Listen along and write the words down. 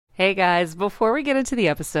Hey guys, before we get into the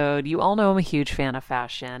episode, you all know I'm a huge fan of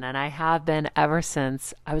fashion, and I have been ever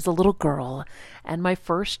since I was a little girl. And my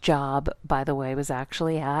first job, by the way, was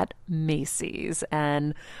actually at Macy's.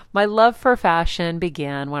 And my love for fashion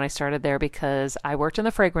began when I started there because I worked in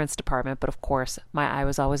the fragrance department, but of course, my eye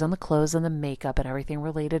was always on the clothes and the makeup and everything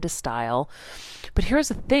related to style. But here's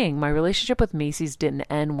the thing, my relationship with Macy's didn't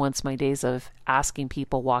end once my days of asking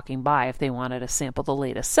people walking by if they wanted to sample the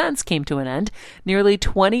latest scents came to an end. Nearly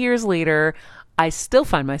 20 years later, I still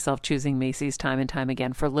find myself choosing Macy's time and time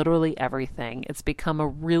again for literally everything. It's become a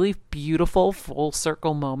really beautiful full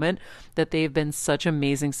circle moment that they've been such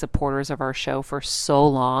amazing supporters of our show for so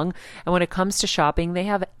long. And when it comes to shopping, they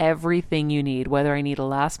have everything you need, whether I need a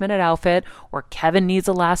last minute outfit or Kevin needs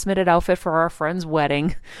a last minute outfit for our friend's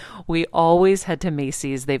wedding. We always head to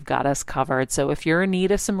Macy's. They've got us covered. So if you're in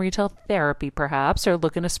need of some retail therapy, perhaps, or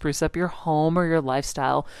looking to spruce up your home or your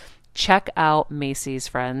lifestyle, check out Macy's,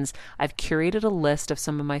 friends. I've curated a list of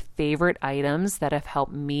some of my favorite items that have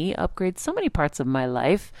helped me upgrade so many parts of my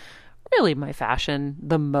life. Really my fashion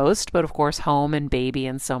the most, but of course home and baby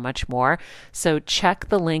and so much more. So check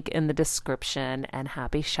the link in the description and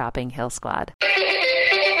happy shopping, Hill Squad.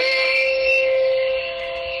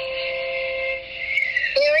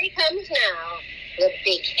 Here he comes now, the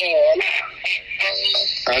big hand.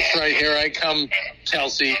 That's right, here I come,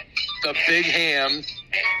 Kelsey, the big ham.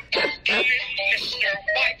 Mr.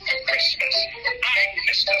 White for Christmas. I'm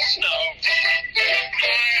Mr. Snow.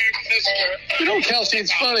 I'm Mr. You know, Kelsey,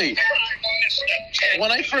 it's funny. Mr.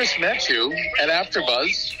 When I first met you at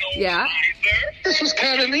AfterBuzz, Yeah, this was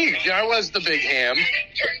kind of neat. I was the big ham.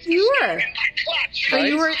 you were. But Right?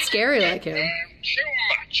 you weren't scary like him. Too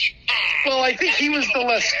much. Well, I think he was the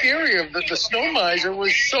less scary of the snow miser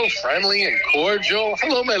was so friendly and cordial.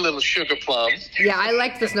 Hello, my little sugar plum. Yeah, I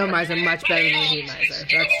liked the snow miser much better than the heat miser. That's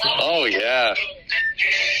true. Oh, yeah.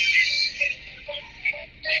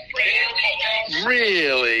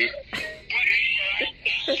 Really?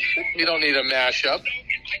 You don't need a mashup.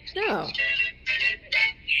 No.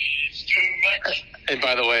 And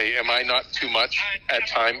by the way, am I not too much at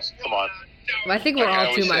times? Come on. Well, I think we're Like I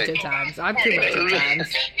all too always much say. at times. I'm too much at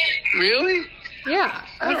times. Really? Yeah.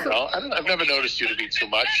 I don't know. I've never noticed you to be too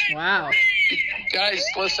much. Wow. Guys,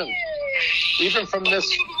 listen. Even from this,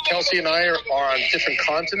 Kelsey and I are on different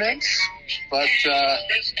continents, but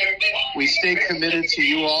we stay committed to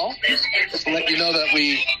you all. Just to let you know that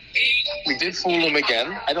we did fool him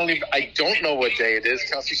again. I don't know what day it is.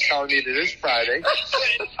 Kelsey's telling me that it is Friday.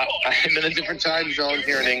 I'm in a different time zone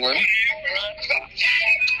here in England.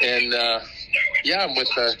 And yeah, I'm with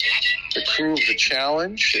the crew of The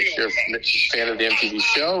Challenge, if you're a fan of the MTV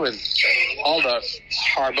show, and all the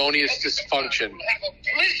harmonious dysfunction.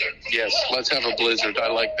 Yes, let's have a blizzard. I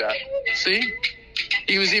like that. See?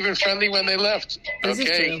 He was even friendly when they left. This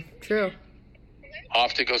Okay. is true.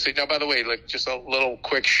 Off to go see. Now, by the way, like just a little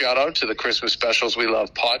quick shout out to the Christmas Specials We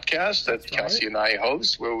Love podcast that Kelsey and I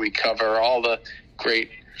host, where we cover all the great,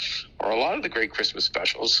 or a lot of the great Christmas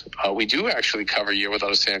specials. We do actually cover Year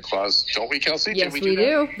Without a Santa Claus, don't we, Kelsey? Yes, Did we that?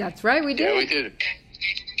 do. That's right, we do. Yeah, we did.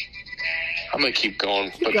 I'm going to keep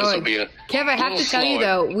going, but this will Going. be a Kev, I have little to tell you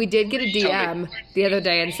slower. though, we did get a Tell DM the other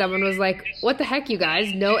day, and someone was like, "What the heck, you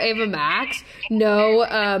guys? No Ava Max, no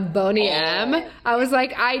Boney M." I was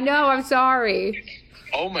like, "I know, I'm sorry."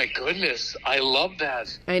 Oh, my goodness. I love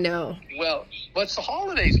that. I know, Well, what's the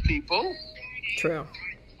holidays, people? true.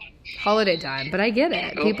 Holiday time, but I get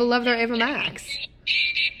it. Cool. People love their Ava Max.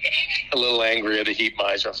 A little angrier, the heat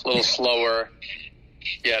miser. A little slower.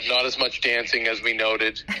 Yeah, not as much dancing as we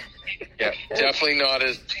noted. Yeah, definitely not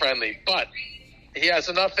as friendly. But he has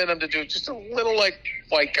enough in him to do just a little, like,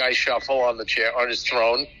 white guy shuffle on the chair, on his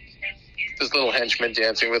throne. This little henchman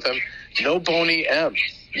dancing with him. No Boney M.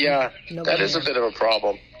 Yeah, No that Boney is a M. bit of a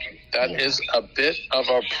problem. That is a bit of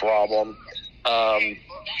a problem.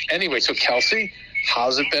 Anyway, so Kelsey,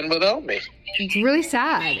 how's it been without me? It's really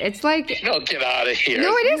sad. It's like, No, get out of here.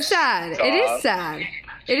 no, it is sad. It Stop. is sad.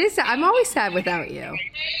 It is sad. I'm always sad without you.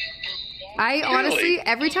 I honestly,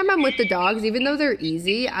 every time I'm with the dogs, even though they're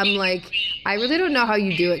easy, I'm like, I really don't know how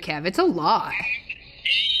you do it, Kev. It's a lot.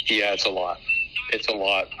 Yeah, it's a lot. It's a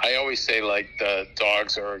lot. I always say, like, the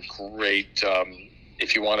dogs are a great,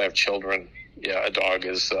 if you want to have children, yeah, a dog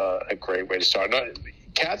is a great way to start.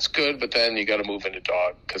 Cat's good, but then you got to move into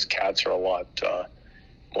dog because cats are a lot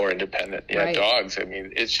more independent. Yeah, Right. dogs, I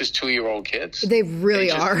mean, it's just 2-year-old kids. They really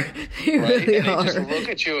They just- are. They Right? really And they are. just look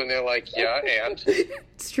at you and they're like, yeah, and,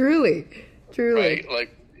 It's truly. right?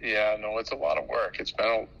 Like, yeah, no, it's a lot of work. It's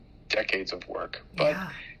been decades of work. But, Yeah.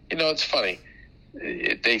 you know, it's funny.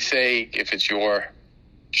 They say if it's your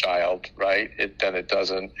child, right? Then it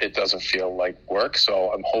doesn't feel like work.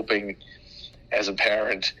 So I'm hoping as a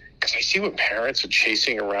parent, because I see when parents are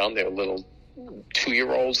chasing around their little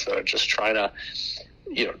 2-year-olds that are just trying to,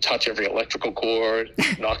 touch every electrical cord,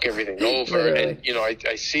 knock everything over. Literally. And,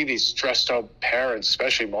 I see these stressed out parents,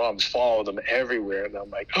 especially moms, follow them everywhere. And I'm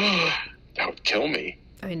like, oh, that would kill me.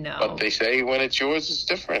 I know. But they say when it's yours, it's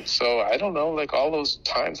different. So I don't know, like all those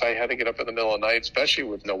times I had to get up in the middle of the night, especially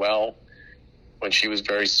with Noelle, when she was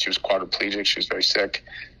quadriplegic, she was very sick.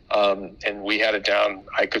 And we had it down.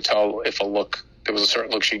 I could tell if there was a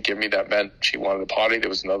certain look she'd give me that meant she wanted a potty. There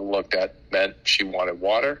was another look that meant she wanted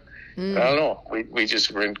water. I don't know. We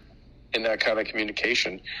just were in that kind of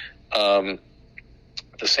communication. The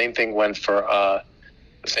same thing went for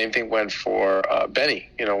Benny.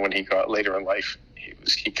 When he got later in life,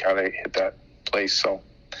 he kind of hit that place. So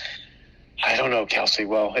I don't know, Kelsey.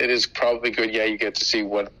 Well, it is probably good. Yeah, you get to see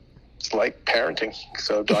what it's like parenting.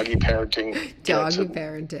 So doggy parenting. Doggy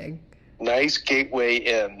parenting. Nice gateway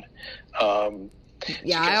in.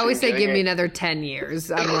 Yeah, I always say, give me another 10 years.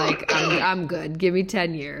 I'm like, I'm good. Give me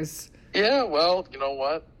 10 years. Yeah, well, you know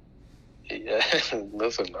what? Yeah,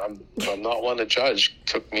 listen, I'm not one to judge.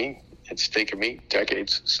 It's taken me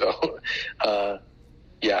decades. So,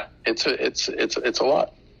 yeah, it's a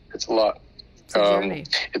lot. It's a lot. It's a journey.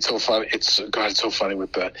 It's so funny. It's so funny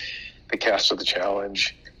with the cast of the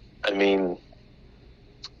challenge. I mean,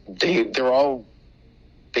 they get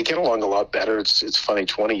along a lot better. It's funny,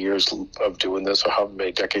 20 years of doing this, or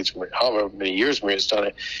however many years Maria's done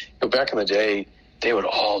it. Back in the day, they would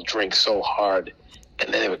all drink so hard,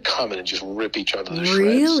 and then they would come in and just rip each other to shreds.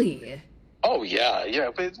 Really? Oh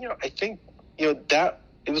yeah. But I think that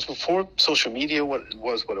it was before social media. What it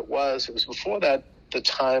was. It was before that. The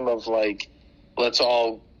time of like, let's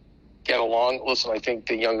all get along. Listen, I think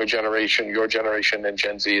the younger generation, your generation, and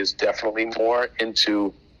Gen Z is definitely more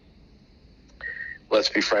into let's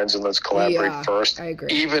be friends and let's collaborate first. I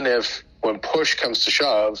agree. Even if when push comes to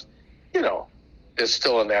shove, there's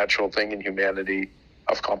still a natural thing in humanity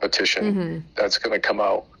of competition that's going to come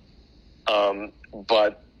out.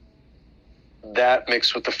 But that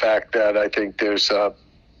mixed with the fact that I think there's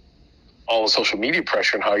all the social media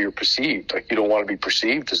pressure and how you're perceived. Like you don't want to be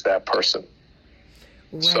perceived as that person.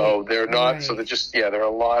 Right. So they're not. Right. So they're just they're a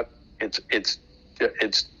lot. It's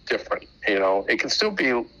different. It can still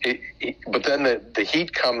be. But then the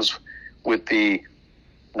heat comes with the.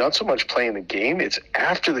 Not so much playing the game, it's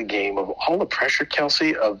after the game of all the pressure,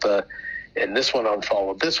 Kelsey, and this one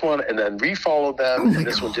unfollowed this one and then refollowed them, and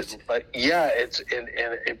this one didn't. But yeah, and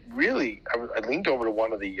it really, I leaned over to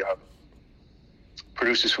one of the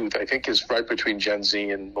producers who I think is right between Gen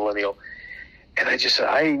Z and Millennial, and I just said,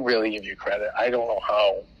 I really give you credit. I don't know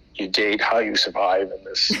how you date, how you survive in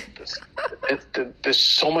this. There's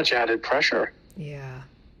so much added pressure. Yeah,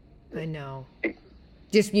 I know.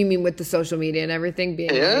 Just, you mean with the social media and everything being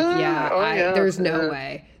there's no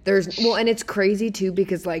way. And it's crazy too,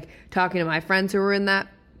 because like talking to my friends who are in that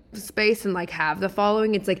space and like have the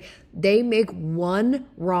following, it's like they make one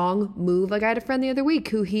wrong move. Like I had a friend the other week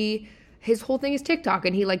who his whole thing is TikTok,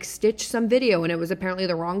 and he like stitched some video and it was apparently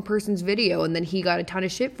the wrong person's video, and then he got a ton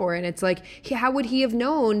of shit for it. And it's like, how would he have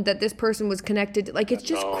known that this person was connected? Like it's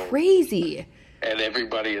just crazy. And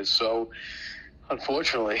everybody is so...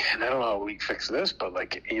 Unfortunately, and I don't know how we fix this, but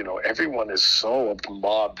like, everyone is so of the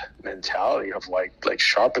mob mentality of like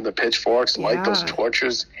sharpen the pitchforks, light those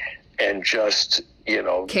torches, and just,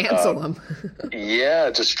 cancel them.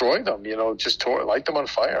 Destroy them, just light them on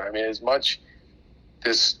fire. I mean,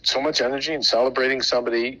 there's so much energy in celebrating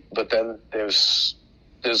somebody, but then there's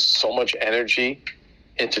so much energy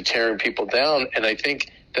into tearing people down. And I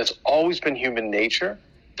think that's always been human nature.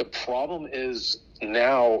 The problem is,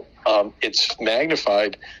 now it's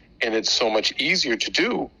magnified, and it's so much easier to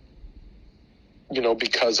do,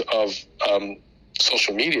 because of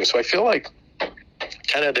social media. So I feel like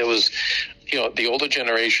kind of there was, the older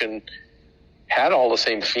generation had all the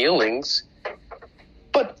same feelings,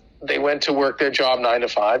 but they went to work their job 9 to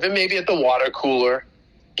 5, and maybe at the water cooler,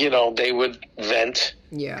 they would vent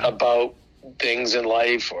about things in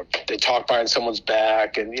life, or they talk behind someone's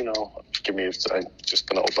back, and forgive me if I'm just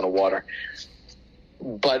going to open a water.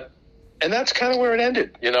 And that's kind of where it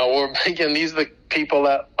ended, or again, these are the people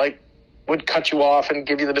that like would cut you off and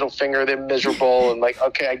give you the middle finger. They're miserable and like,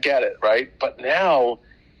 okay, I get it. Right. But now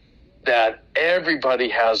that everybody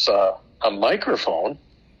has a microphone.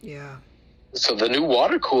 Yeah. So the new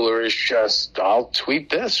water cooler is just, I'll tweet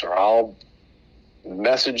this, or I'll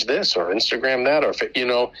message this, or Instagram that, or,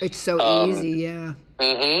 it's so easy. Yeah.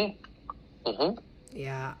 Mm-hmm. Mm-hmm.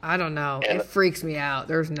 Yeah. I don't know. It freaks me out.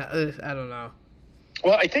 I don't know.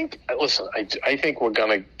 Well, I think we're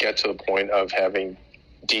going to get to the point of having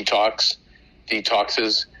detoxes in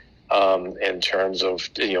terms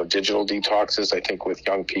of, digital detoxes. I think with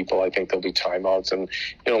young people, I think there'll be timeouts. And,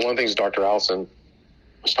 one of the things Dr. Allison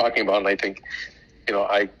was talking about, and I think,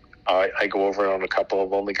 I go over it on a couple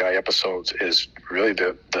of Lonely Guy episodes, is really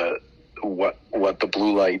what the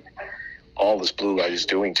blue light, all this blue light is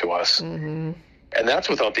doing to us. Mm-hmm. And that's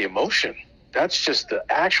without the emotion. That's just the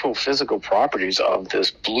actual physical properties of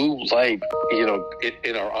this blue light,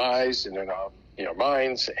 in our eyes and in our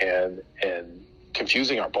minds, and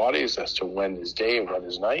confusing our bodies as to when is day and when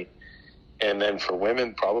is night. And then for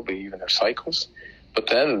women, probably even their cycles. But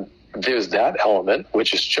then there's that element,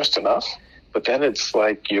 which is just enough. But then it's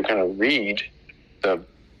like you're going to read the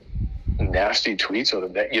nasty tweets or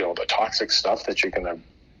the toxic stuff that you're going to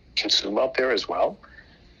consume out there as well.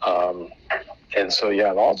 And so, it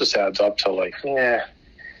all just adds up to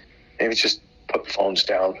maybe just put the phones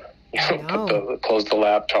down, close the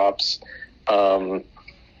laptops.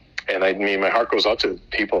 And I mean, my heart goes out to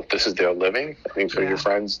people if this is their living. I mean, for your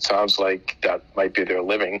friends, it sounds like that might be their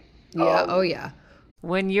living. Yeah.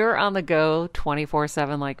 When you're on the go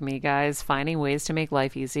 24/7 like me, guys, finding ways to make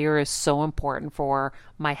life easier is so important for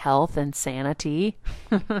my health and sanity.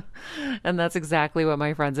 And that's exactly what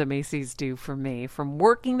my friends at Macy's do for me. From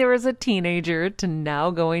working there as a teenager to now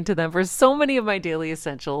going to them for so many of my daily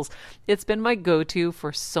essentials, it's been my go-to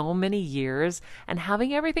for so many years. And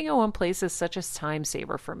having everything in one place is such a time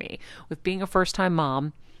saver for me. With being a first-time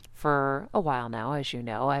mom for a while now, as you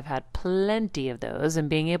know, I've had plenty of those, and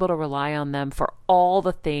being able to rely on them for all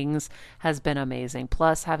the things has been amazing.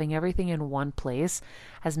 Plus, having everything in one place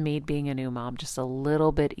has made being a new mom just a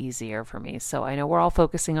little bit easier for me. So I know we're all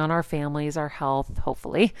focusing on our families, our health,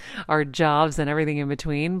 hopefully, our jobs and everything in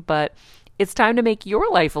between, but it's time to make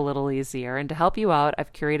your life a little easier. And to help you out,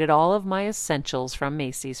 I've curated all of my essentials from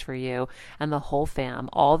Macy's for you and the whole fam.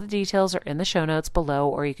 All the details are in the show notes below,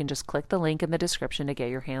 or you can just click the link in the description to get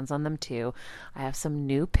your hands on them too. I have some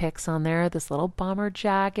new picks on there. This little bomber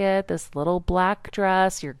jacket, this little black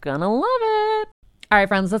dress. You're gonna love it. All right,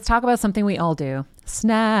 friends, let's talk about something we all do.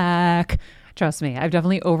 Snack. Trust me, I've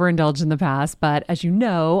definitely overindulged in the past, but as you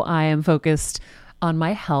know, I am focused on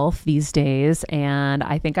my health these days, and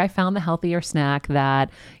I think I found the healthier snack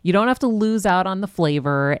that you don't have to lose out on the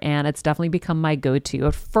flavor, and it's definitely become my go-to.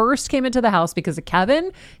 It first came into the house because of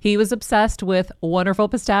Kevin. He was obsessed with Wonderful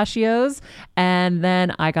Pistachios, and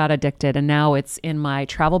then I got addicted, and now it's in my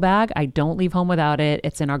travel bag. I don't leave home without it.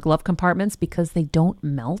 It's in our glove compartments because they don't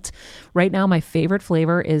melt. Right now, my favorite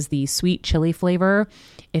flavor is the sweet chili flavor.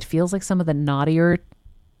 It feels like some of the naughtier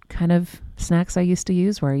kind of snacks I used to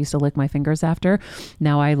use, where I used to lick my fingers after.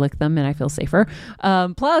 Now I lick them and I feel safer.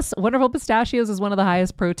 Plus, Wonderful Pistachios is one of the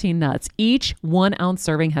highest protein nuts. Each 1 ounce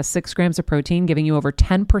serving has 6 grams of protein, giving you over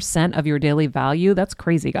 10% of your daily value. That's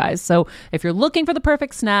crazy, guys. So if you're looking for the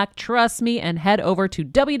perfect snack, trust me and head over to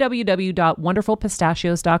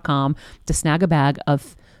www.wonderfulpistachios.com to snag a bag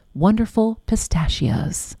of Wonderful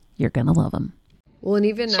Pistachios. You're going to love them. Well, and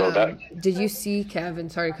even, did you see, Kevin,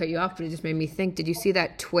 sorry to cut you off, but it just made me think, did you see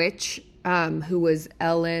that Twitch, who was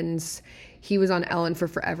Ellen's, he was on Ellen for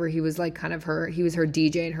forever. He was like kind of he was her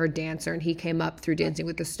DJ and her dancer, and he came up through Dancing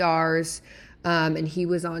with the Stars, and he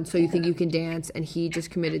was on So You Think You Can Dance, and he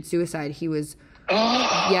just committed suicide. He was,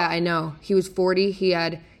 yeah, I know. He was 40. He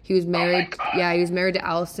was married. He was married to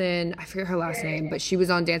Allison. I forget her last name, but she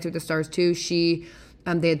was on Dancing with the Stars too. They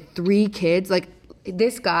had 3 kids. Like,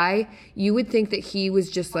 this guy, you would think that he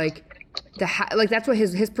was just like that's what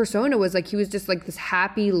his persona was like. He was just like this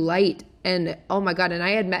happy light, and oh my God. And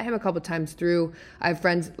I had met him a couple times I have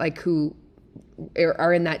friends like who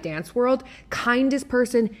are in that dance world. Kindest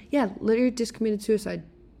person. Yeah, literally just committed suicide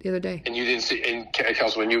the other day. And you didn't see, and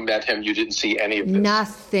Kelsey, when you met him, you didn't see any of this?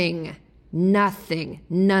 Nothing.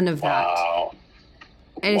 None of that. Wow.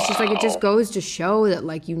 And it's just like, it just goes to show that,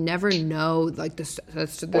 like, you never know, like, the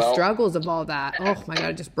struggles of all that. Oh, my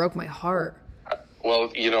God, it just broke my heart.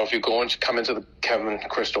 Well, if you come into the Kevin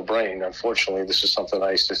Crystal brain, unfortunately, this is something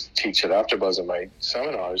I used to teach at AfterBuzz in my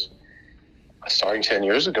seminars. Starting 10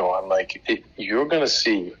 years ago, I'm like, you're going to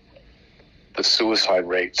see the suicide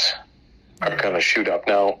rates are going to shoot up.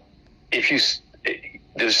 Now, there's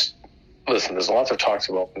lots of talks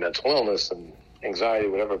about mental illness and anxiety,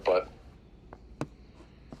 whatever, but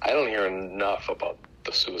I don't hear enough about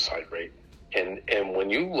the suicide rate. And when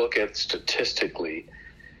you look at statistically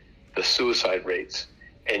the suicide rates,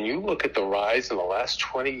 and you look at the rise in the last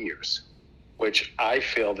 20 years, which I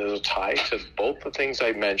feel there's a tie to both the things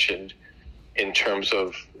I mentioned in terms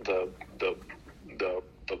of the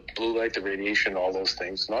the blue light, the radiation, all those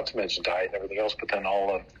things, not to mention diet and everything else, but then all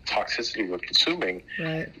the toxicity we're consuming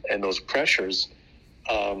and those pressures.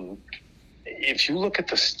 If you look at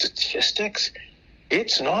the statistics,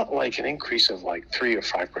 it's not like an increase of like 3 or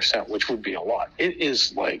 5%, which would be a lot. It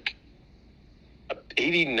is like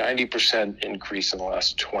 80-90% increase in the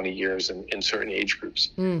last 20 years in certain age groups.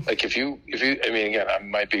 Like if you, I mean, again, I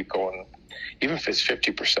might be going, even if it's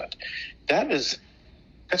 50%, that's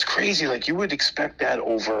crazy. Like you would expect that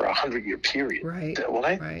over 100-year period. Right. When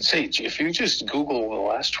I say, if you just Google the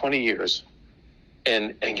last 20 years,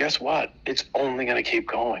 and guess what? It's only going to keep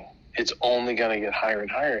going. It's only going to get higher and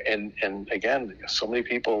higher. And again, so many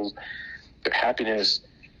people, their happiness,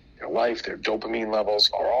 their life, their dopamine levels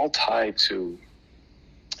are all tied to,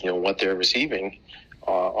 what they're receiving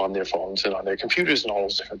on their phones and on their computers and all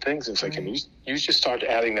those different things. It's like, and you just start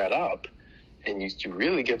adding that up, and you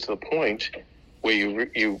really get to the point where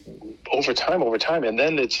you over time, and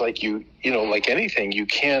then it's like like anything, you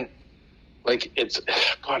can't, like it's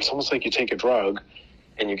almost like you take a drug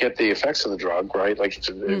and you get the effects of the drug, right? Like it's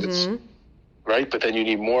right, but then you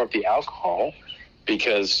need more of the alcohol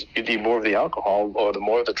because you need more of the alcohol or the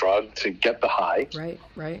more of the drug to get the high.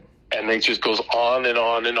 Right. And it just goes on and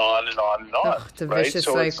on and on and on and on. It's a vicious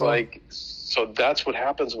cycle. It's like, so that's what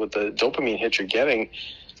happens with the dopamine hit you're getting.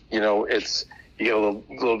 It's, you get a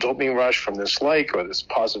little dopamine rush from this like or this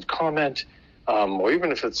positive comment, or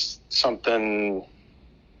even if it's something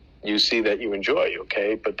you see that you enjoy,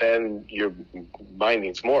 okay? But then your mind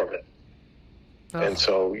needs more of it. And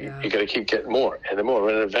so you got to keep getting more and then more.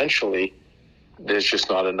 And eventually there's just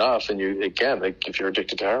not enough. And you, again, like if you're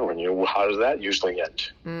addicted to heroin, how does that usually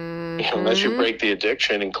end? Unless you break the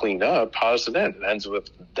addiction and clean up, how does it end? It ends with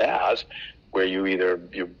that, where you either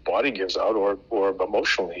your body gives out or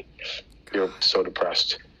emotionally you're so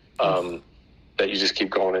depressed that you just keep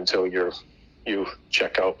going until you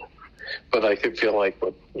check out. But I could feel like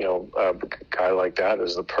a guy like that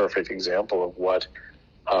is the perfect example of what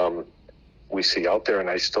we see out there. And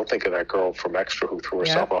I still think of that girl from Extra who threw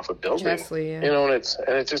herself off a building. Chesley, and it's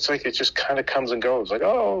just like it just kind of comes and goes. Like,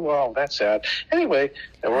 oh well, that's sad. Anyway,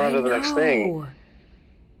 and we're on to the next thing.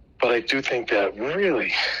 But I do think that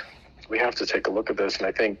really we have to take a look at this, and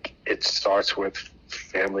I think it starts with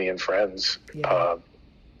family and friends. And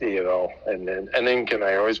then again,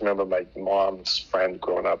 I always remember my mom's friend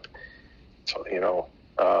growing up. So,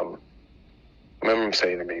 I remember him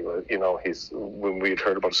saying to me, when we'd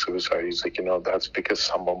heard about suicide, he's like, that's because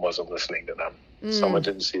someone wasn't listening to them. Someone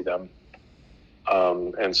didn't see them.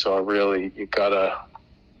 And so you gotta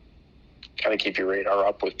kind of keep your radar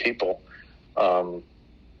up with people,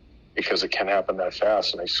 because it can happen that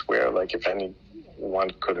fast. And I swear, like if anyone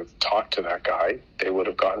could have talked to that guy, they would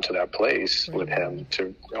have gotten to that place with him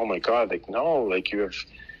to, oh my God, like, no, like you have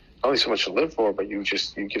not only so much to live for, but you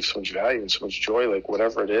give so much value and so much joy, like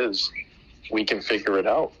whatever it is, we can figure it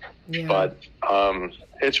out. But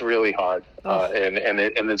it's really hard, and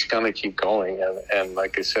it's going to keep going. And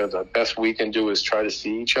like I said, the best we can do is try to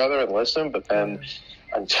see each other and listen. But then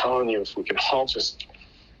I'm telling you, if we can all just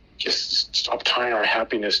stop tying our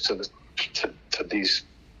happiness to these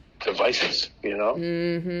devices,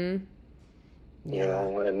 and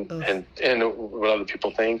what other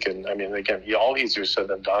people think. And I mean, again, all easier said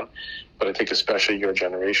than done. But I think especially your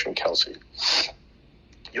generation, Kelsey,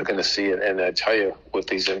 you're going to see it. And I tell you, with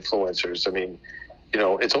these influencers, I mean,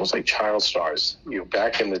 it's almost like child stars.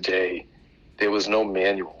 Back in the day, there was no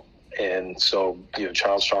manual. And so,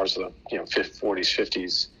 child stars of the, 40s,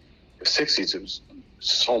 50s, 60s, it was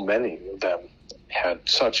so many of them had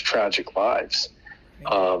such tragic lives.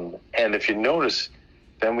 And if you notice,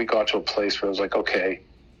 then we got to a place where it was like, okay,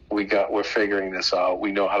 we're figuring this out.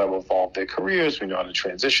 We know how to evolve their careers. We know how to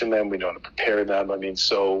transition them. We know how to prepare them. I mean,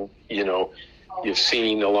 so, you've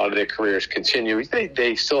seen a lot of their careers continue.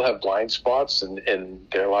 They still have blind spots, and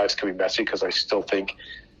their lives can be messy, because I still think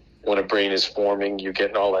when a brain is forming, you're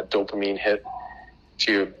getting all that dopamine hit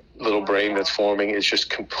to your little brain that's forming. It's just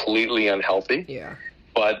completely unhealthy. Yeah.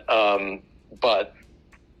 But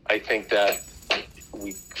I think that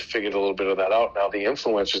we figured a little bit of that out. Now the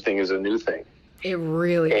influencer thing is a new thing. It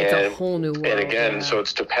really it's a whole new world. And again, so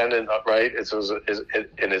it's dependent, right?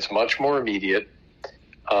 And it's much more immediate.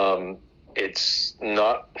 It's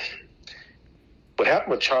not what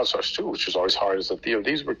happened with child stars too, which is always hard, is that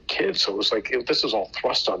these were kids, so it was like this is all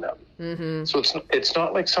thrust on them. Mm-hmm. So it's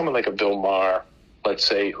not like someone like a Bill Maher, let's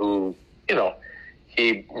say, who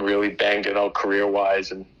he really banged it out career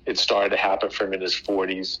wise, and it started to happen for him in his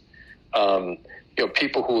 40s.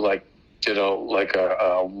 People who did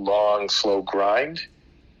a long slow grind.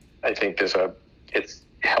 I think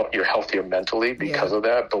you're healthier mentally because of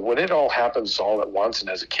that. But when it all happens all at once, and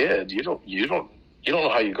as a kid, you don't know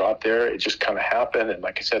how you got there. It just kind of happened. And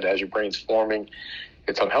like I said, as your brain's forming,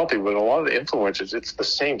 it's unhealthy. But a lot of the influences, it's the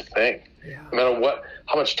same thing. Yeah. No matter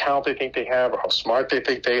how much talent they think they have or how smart they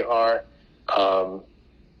think they are,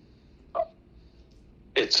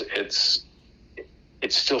 it's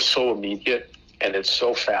still so immediate and it's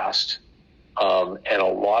so fast. And a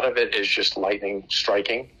lot of it is just lightning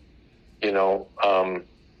striking.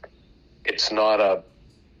 It's not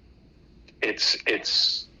it's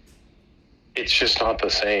just not the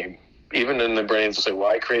same. Even in the brains will say, well,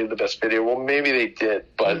 I created the best video. Well, maybe they did,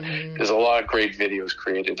 but there's a lot of great videos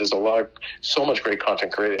created. There's so much great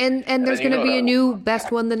content created. And there's going to be a new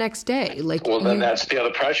best one the next day. Then that's the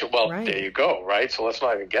other pressure. Well, There you go. Right. So let's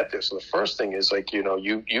not even get there. So the first thing is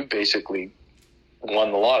you basically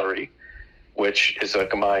won the lottery, which is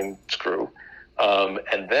like a mind screw.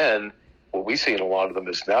 And then what we see in a lot of them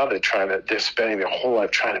is now they're spending their whole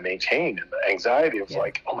life trying to maintain, and the anxiety of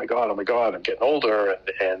like, oh my God, I'm getting older,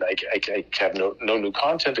 and I have no new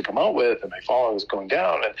content to come out with, and my following is going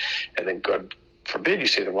down, and then God forbid you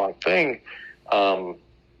say the wrong thing,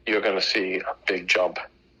 you're going to see a big jump,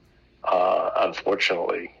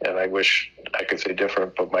 unfortunately. And I wish I could say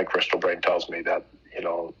different, but my crystal brain tells me that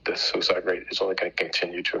the suicide rate is only going to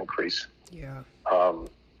continue to increase. Yeah.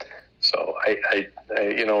 So I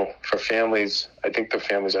for families, I think the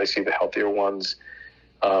families I see, the healthier ones,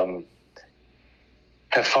 have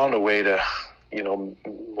found a way to,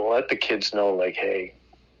 let the kids know, like, hey,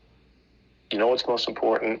 what's most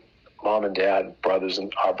important? Mom and dad,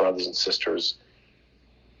 our brothers and sisters,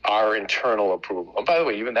 our internal approval. And by the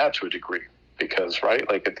way, even that to a degree, because, right,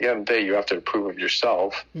 like at the end of the day, you have to approve of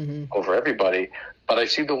yourself over everybody. But I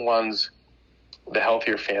see the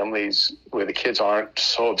healthier families where the kids aren't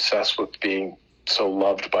so obsessed with being so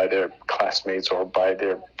loved by their classmates or by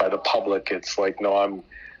the public. It's like, no,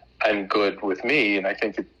 I'm good with me. And I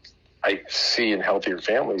think I see in healthier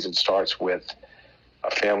families, it starts with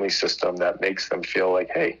a family system that makes them feel like,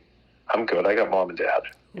 hey, I'm good. I got mom and dad,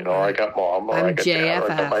 or I got mom, or I got dad,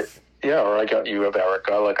 or I got you have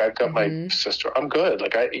Erica. Like I've got my sister. I'm good.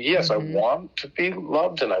 Like I want to be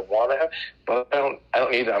loved and I want to have, but I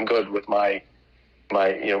don't need it. I'm good with my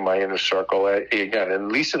inner circle. Again, at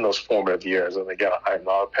least in those formative years. And again, I'm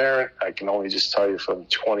not a parent. I can only just tell you from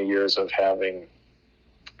 20 years of having,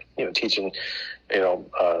 teaching,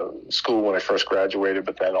 school when I first graduated,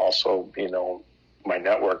 but then also, my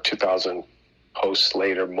network, 2,000 posts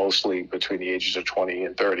later, mostly between the ages of 20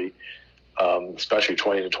 and 30, especially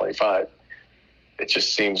 20 to 25. It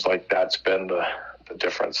just seems like that's been the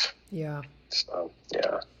difference. Yeah. So,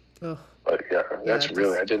 yeah. Ugh. But that's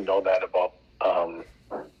really, I didn't know that about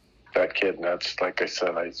that kid, and that's, like I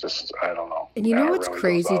said, I don't know. And what's really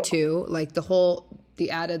crazy too, like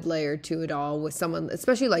the added layer to it all with someone,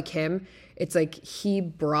 especially like him, it's like he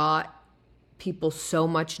brought people so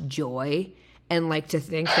much joy, and like to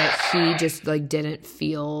think that he just like didn't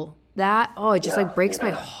feel that, it just breaks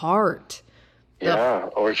my heart. Yeah,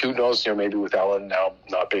 or who knows, maybe with Ellen now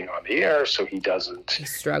not being on the air, so he doesn't.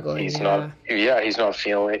 He's struggling. He's not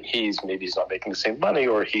feeling it. Maybe he's not making the same money,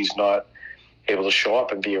 or he's not able to show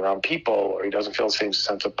up and be around people, or he doesn't feel the same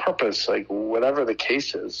sense of purpose, like whatever the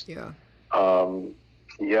case is. Yeah.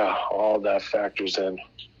 All that factors in.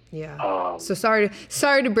 Yeah. So sorry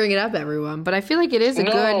to bring it up, everyone, but I feel like it is good,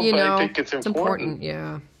 I think it's important.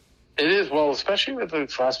 Yeah. It is. Well, especially with the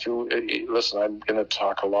last few, listen, I'm going to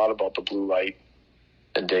talk a lot about the blue light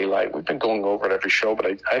and daylight. We've been going over it every show,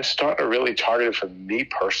 but I'm starting to really target it for me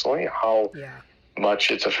personally, how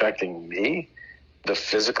much it's affecting me, the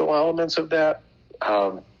physical elements of that.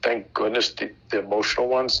 Thank goodness the emotional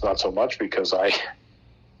ones, not so much, because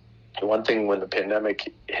one thing when the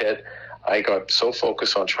pandemic hit, I got so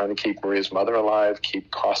focused on trying to keep Maria's mother alive,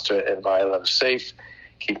 keep Costa and Violetta safe,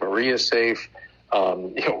 keep Maria safe,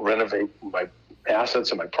 renovate my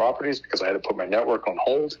assets and my properties, because I had to put my network on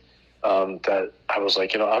hold, that I was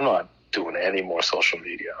like, I'm not doing any more social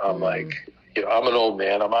media. I'm like, I'm an old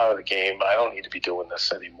man. I'm out of the game. I don't need to be doing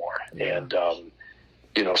this anymore. Yeah. And,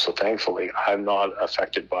 so thankfully I'm not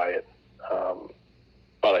affected by it.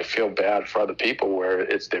 But I feel bad for other people where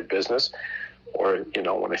it's their business, or,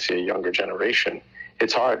 when I see a younger generation,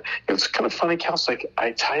 it's hard. It's kind of funny, Kels, like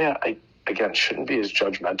I tell you, I shouldn't be as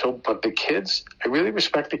judgmental, but the kids, I really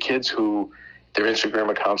respect the kids who their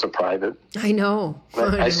Instagram accounts are private. I know.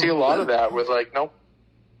 I see a lot of that with like, nope.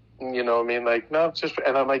 Like, no, just,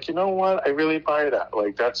 and I'm like, you know what? I really admire that.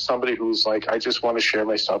 Like, that's somebody who's like, I just want to share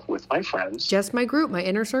my stuff with my friends. Just my group, my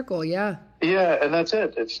inner circle. Yeah. Yeah. And that's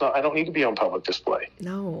it. It's not, I don't need to be on public display.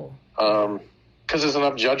 No. because there's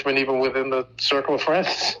enough judgment even within the circle of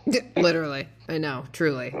friends. Literally. I know.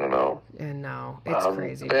 Truly. I know. It's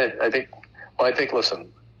crazy. I think,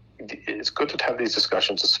 listen, it's good to have these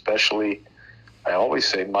discussions, especially, I always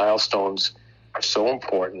say milestones are so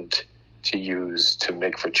important to use to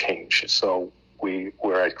make for change. So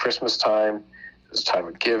we're at Christmas time. It's a time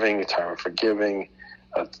of giving, a time of forgiving,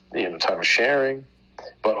 time of sharing,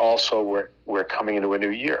 but also we're coming into a new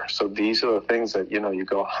year. So these are the things that, you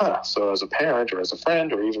go, So as a parent or as a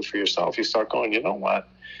friend or even for yourself, you start going, you know what?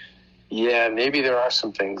 Yeah, maybe there are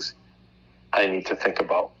some things I need to think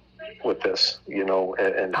about with this,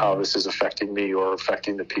 and how this is affecting me or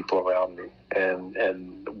affecting the people around me,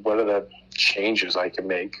 and what are the changes I can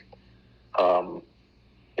make.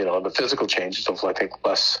 The physical changes of, I think,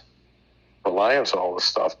 less reliance on all this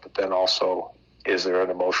stuff, but then also, is there an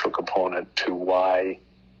emotional component to why,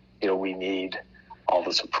 we need all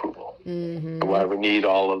this approval, why we need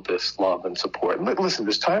all of this love and support. And listen,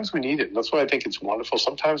 there's times we need it. And that's why I think it's wonderful.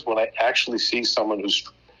 Sometimes when I actually see someone who's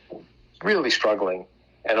really struggling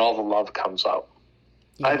and all the love comes out,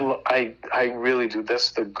 I really do.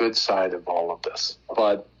 That's the good side of all of this.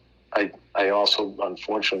 But I also,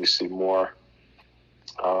 unfortunately, see more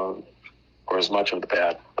or as much of the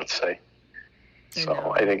bad, let's say.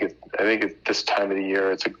 So I think at this time of the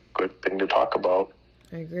year, it's a good thing to talk about.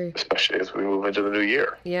 I agree. Especially as we move into the new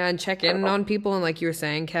year. Yeah, and check in on people, and like you were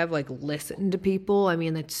saying, Kev, like listen to people. I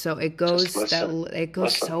mean, it goes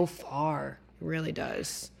so far. It really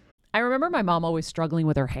does. I remember my mom always struggling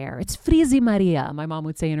with her hair. It's Frizi Maria, my mom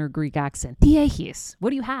would say in her Greek accent. Diehis,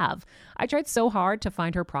 what do you have? I tried so hard to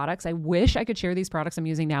find her products. I wish I could share these products I'm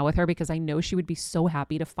using now with her because I know she would be so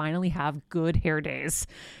happy to finally have good hair days.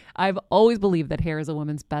 I've always believed that hair is a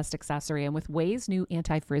woman's best accessory, and with Ouai's new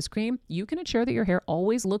anti-frizz cream, you can ensure that your hair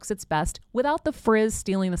always looks its best without the frizz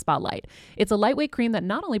stealing the spotlight. It's a lightweight cream that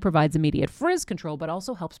not only provides immediate frizz control, but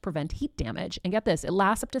also helps prevent heat damage. And get this, it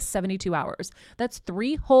lasts up to 72 hours. That's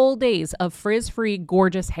 3 whole days of frizz-free,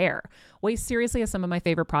 gorgeous hair. Ouai seriously has some of my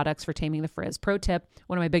favorite products for taming the frizz. Pro tip,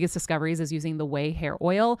 one of my biggest discoveries is using the Ouai hair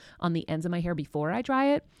oil on the ends of my hair before I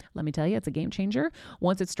dry it. Let me tell you, it's a game changer.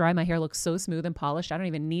 Once it's dry, my hair looks so smooth and polished, I don't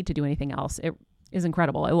even need to do anything else. It is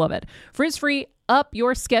incredible. I love it. Frizz-free, up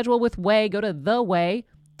your schedule with Ouai. Go to the Ouai,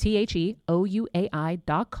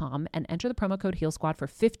 TheOuai.com, and enter the promo code HealSquad for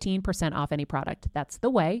 15% off any product. That's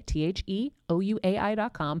the Ouai,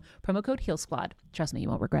 TheOuai.com, promo code HealSquad. Trust me, you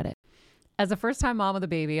won't regret it. As a first-time mom of the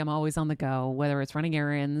baby, I'm always on the go, whether it's running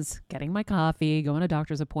errands, getting my coffee, going to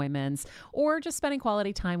doctor's appointments, or just spending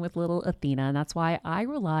quality time with little Athena. And that's why I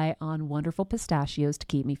rely on Wonderful Pistachios to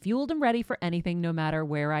keep me fueled and ready for anything, no matter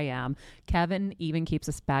where I am. Kevin even keeps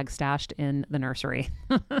a bag stashed in the nursery.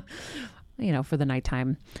 For the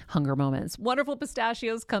nighttime hunger moments. Wonderful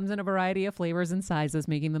Pistachios comes in a variety of flavors and sizes,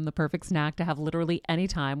 making them the perfect snack to have literally any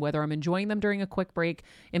time, whether I'm enjoying them during a quick break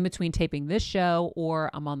in between taping this show or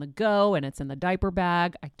I'm on the go and it's in the diaper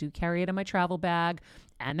bag. I do carry it in my travel bag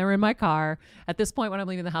and they're in my car. At this point, when I'm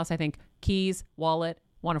leaving the house, I think keys, wallet,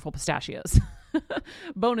 Wonderful Pistachios.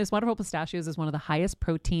 Bonus, Wonderful Pistachios is one of the highest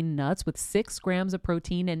protein nuts with 6 grams of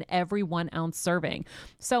protein in every 1 ounce serving.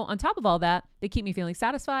 So on top of all that, they keep me feeling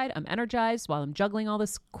satisfied. I'm energized while I'm juggling all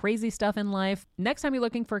this crazy stuff in life. Next time you're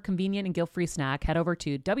looking for a convenient and guilt-free snack, head over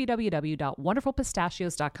to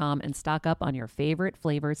www.wonderfulpistachios.com and stock up on your favorite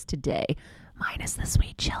flavors today, minus the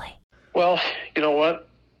sweet chili. Well, you know what?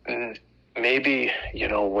 Maybe,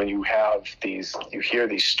 when you hear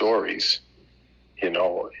these stories,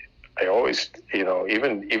 I always,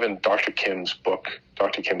 even Dr. Kim's book,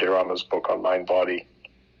 Dr. Kim Deorama's book on Mind Body,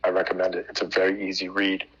 I recommend it. It's a very easy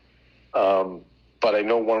read. But I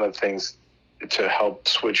know one of the things to help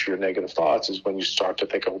switch your negative thoughts is when you start to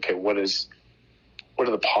think, okay, what are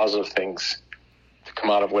the positive things to come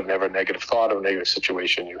out of whatever negative thought or negative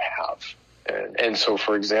situation you have? And so,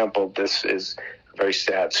 for example, this is a very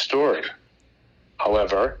sad story.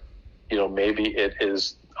 However, maybe it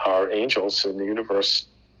is our angels in the universe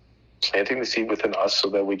planting the seed within us so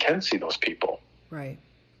that we can see those people. Right.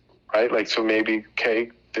 Like, so maybe, okay,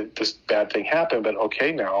 this bad thing happened, but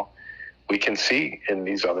okay, now we can see in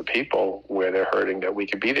these other people where they're hurting that we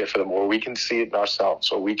can be there for them, or we can see it in ourselves,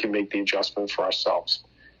 or we can make the adjustment for ourselves.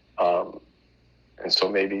 And so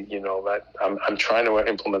maybe, that I'm trying to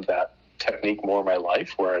implement that technique more in my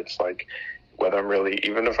life, where it's like, whether I'm really,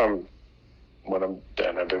 even if when I'm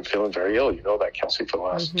done, I've been feeling very ill, that, Kelsey, for the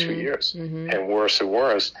last 2 years, and worse and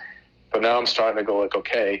worse. But now I'm starting to go like,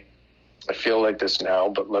 okay, I feel like this now,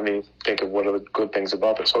 but let me think of what are the good things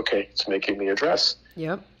about this. Okay, it's making me address.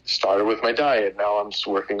 Yep. Started with my diet. Now I'm just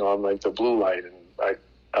working on like the blue light, and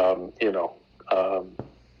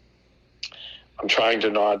I'm trying to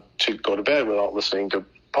not to go to bed without listening to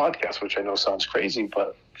podcasts, which I know sounds crazy,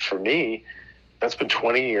 but for me, that's been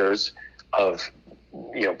 20 years of,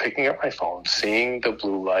 picking up my phone, seeing the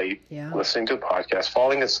blue light, listening to podcasts,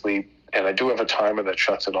 falling asleep. And I do have a timer that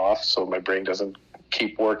shuts it off so my brain doesn't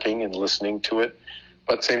keep working and listening to it.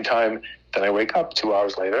 But at the same time, then I wake up 2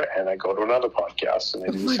 hours later and I go to another podcast and I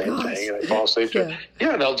do the same thing and I fall asleep. Yeah,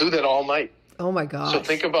 and I'll do that all night. Oh my gosh. So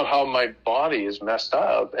think about how my body is messed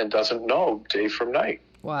up and doesn't know day from night.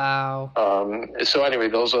 Wow. So anyway,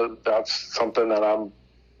 that's something that I'm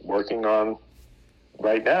working on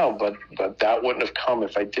right now, but that wouldn't have come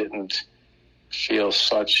if I didn't feel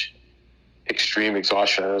such extreme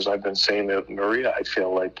exhaustion. As I've been saying to Maria, I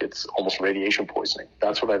feel like it's almost radiation poisoning.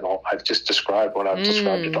 That's what I've just described when I've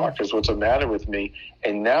described to doctors what's the matter with me.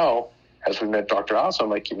 And now, as we met Dr. Allison,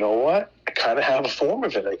 I'm like, you know what? I kind of have a form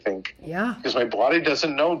of it, I think. Yeah. Because my body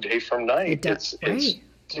doesn't know day from night. It's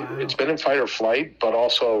been in fight or flight, but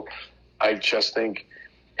also I just think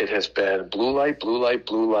it has been blue light,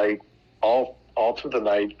 all through the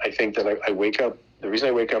night. I think that I wake up. The reason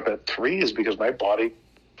I wake up at 3 is because my body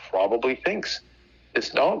probably thinks this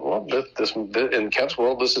in Kev's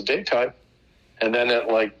world, this is daytime. And then at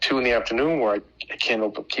like 2 p.m, where I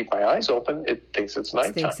can't keep my eyes open, it thinks it's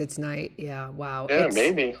nighttime. It thinks it's night. Yeah. Wow. Yeah,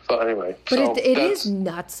 maybe. So anyway. But it is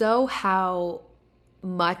nuts, though, how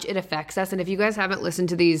much it affects us. And if you guys haven't listened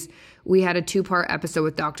to these, we had a 2-part episode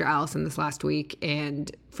with Dr. Allison this last week. And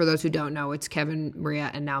for those who don't know, it's Kevin, Maria,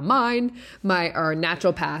 and now mine, our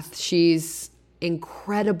naturopath. She's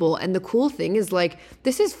incredible. And the cool thing is, like,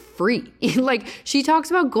 this is free. Like, she talks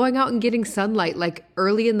about going out and getting sunlight like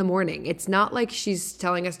early in the morning. It's not like she's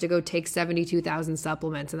telling us to go take 72,000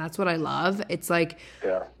 supplements. And that's what I love. It's like,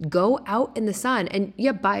 go out in the sun and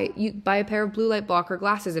buy a pair of blue light blocker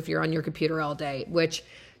glasses if you're on your computer all day, which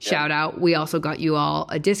shout out, we also got you all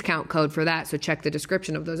a discount code for that. So check the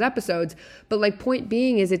description of those episodes. But like, point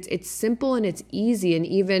being is it's simple and it's easy. And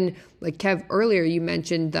even like Kev, earlier you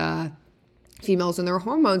mentioned the females and their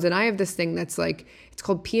hormones. And I have this thing that's like, it's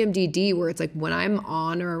called PMDD, where it's like when I'm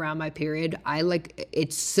on or around my period,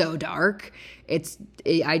 it's so dark.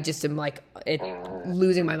 I just am like,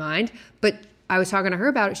 losing my mind. But I was talking to her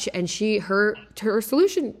about it, and her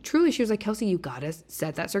solution, truly, she was like, Kelsey, you gotta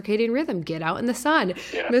set that circadian rhythm, get out in the sun.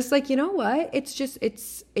 Yeah. And it's like, you know what? It's just,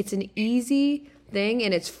 it's an easy thing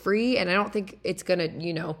and it's free. And I don't think it's gonna,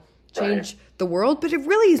 change the world, but it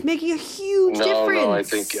really is making a huge difference. No, I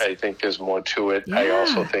think there's more to it. Yeah. I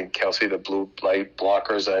also think, Kelsey, the blue light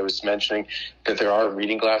blockers I was mentioning, that there are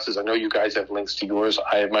reading glasses. I know you guys have links to yours.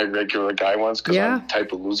 I have my regular guy ones because I'm the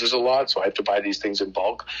type who loses a lot, so I have to buy these things in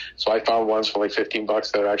bulk. So I found ones for like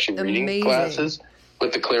 $15 that are actually reading glasses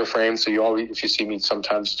with the clear frame. So if you see me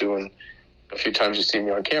sometimes doing, a few times you see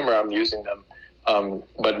me on camera, I'm using them.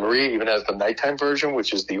 But Maria even has the nighttime version,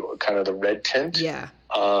 which is the kind of the red tint. Yeah.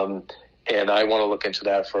 And I want to look into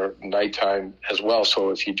that for nighttime as well.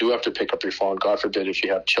 So if you do have to pick up your phone, God forbid, if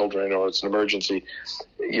you have children or it's an emergency,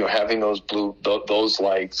 having those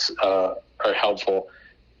lights are helpful.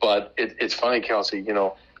 But it's funny, Kelsey,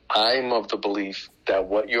 I'm of the belief that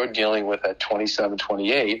what you're dealing with at 27,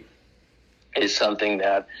 28 is something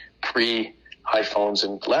that pre-iPhones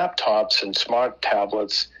and laptops and smart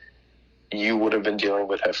tablets you would have been dealing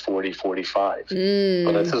with at 40, 45. But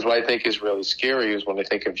this is what I think is really scary, is when I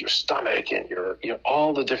think of your stomach and your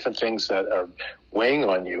all the different things that are weighing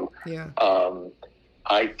on you. Yeah.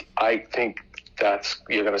 I think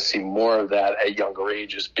you're going to see more of that at younger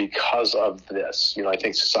ages because of this. I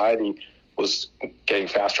think society was getting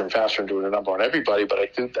faster and faster and doing a number on everybody, but I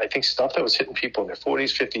think stuff that was hitting people in their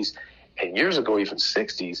 40s, 50s, and years ago, even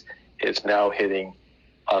 60s, is now hitting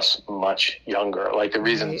us much younger. Like, the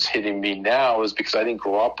reason it's hitting me now is because I didn't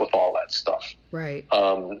grow up with all that stuff. Right.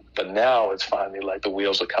 But now it's finally like the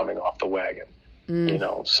wheels are coming off the wagon.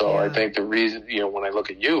 So I think the reason, when I look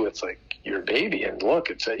at you, it's like you're a baby, and look,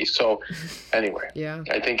 so anyway. Yeah.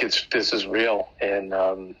 I think this is real, and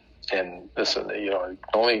listen,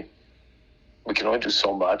 we can only do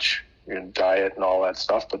so much. Diet and all that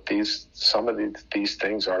stuff, but some of these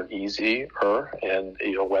things aren't easier. And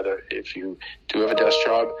whether if you do have a desk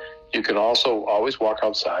job, you can also always walk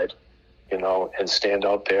outside, and stand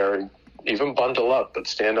out there, even bundle up, but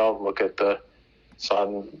stand out and look at the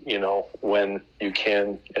sun, when you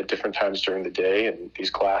can at different times during the day. And these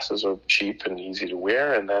glasses are cheap and easy to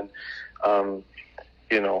wear. And then,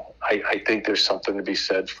 I think there's something to be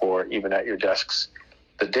said for, even at your desks,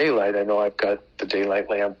 the daylight. I know I've got the daylight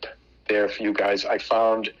lamp there for you guys. I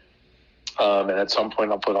found, and at some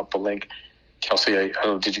point I'll put up the link. Kelsey, I don't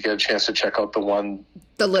know, did you get a chance to check out the one?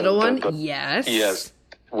 The little one? Yes. Yes.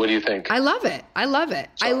 What do you think? I love it.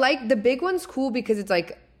 So, I like the big one's cool because it's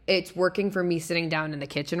like, it's working for me sitting down in the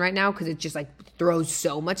kitchen right now because it just like throws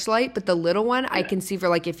so much light. But the little one, I can see for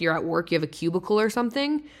like if you're at work, you have a cubicle or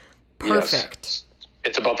something. Perfect. Yes.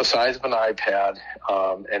 It's about the size of an iPad.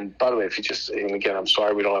 And by the way, and again, I'm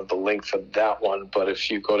sorry we don't have the link for that one, but if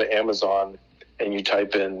you go to Amazon and you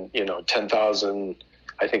type in, 10,000,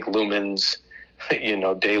 I think lumens,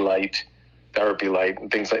 daylight, therapy light,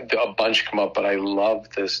 and things like that, a bunch come up. But I love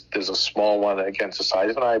this. There's a small one, again, it's the size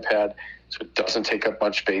of an iPad, so it doesn't take up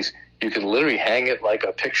much space. You can literally hang it like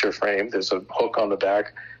a picture frame. There's a hook on the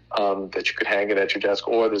back that you could hang it at your desk,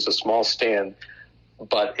 or there's a small stand.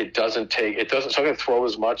 But it's not going to throw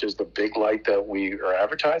as much as the big light that we are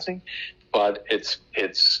advertising, but it's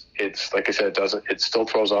like I said, it still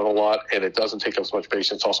throws out a lot, and it doesn't take up as much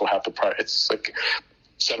space. It's also half the price. It's like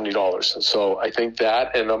 $70. So I think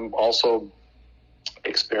that, and I'm also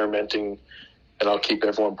experimenting, and I'll keep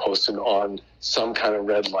everyone posted on some kind of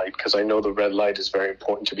red light, because I know the red light is very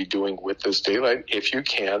important to be doing with this daylight if you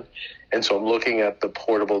can. And so I'm looking at the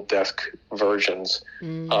portable desk versions.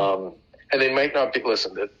 And they might not be,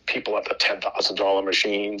 the people have the $10,000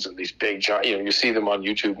 machines and these big giant, you see them on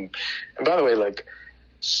YouTube. And by the way,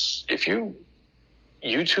 if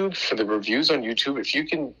YouTube, for the reviews on YouTube, if you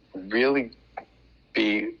can really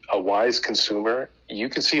be a wise consumer, you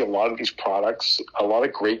can see a lot of these products. A lot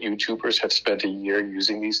of great YouTubers have spent a year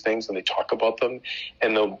using these things, and they talk about them.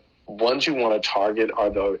 And the ones you want to target are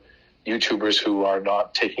the YouTubers who are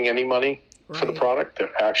not taking any money for the product.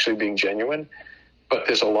 They're actually being genuine. But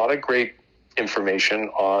there's a lot of great information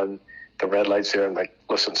on the red lights there. And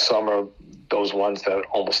some of those ones that are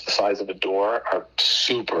almost the size of a door are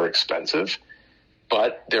super expensive.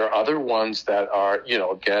 But there are other ones that are,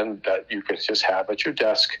 again, that you can just have at your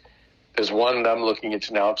desk. There's one that I'm looking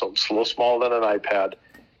into now. It's a little smaller than an iPad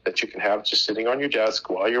that you can have just sitting on your desk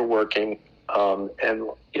while you're working. And,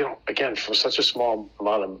 again, for such a small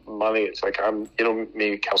amount of money, it's like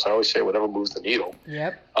me, Kelsey, I always say whatever moves the needle.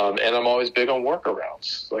 Yep. And I'm always big on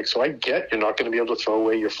workarounds. So I get you're not going to be able to throw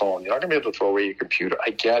away your phone. You're not going to be able to throw away your computer.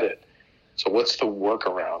 I get it. So what's the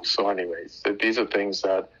workaround? So anyways, these are things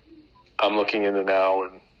that I'm looking into now,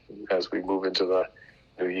 and as we move into the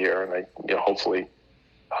new year, and hopefully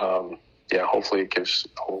it gives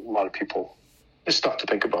a lot of people it's stuff to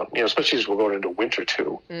think about, especially as we're going into winter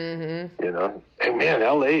too. Mm-hmm. And man,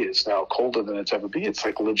 LA is now colder than it's ever been. It's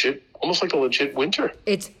like almost like a legit winter.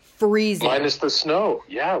 It's freezing. Minus the snow.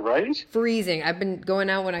 Yeah, right? Freezing. I've been going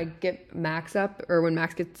out when I get Max up, or when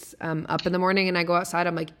Max gets up in the morning and I go outside,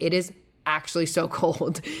 I'm like, it is actually so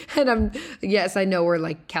cold. And I know we're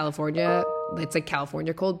like California. It's like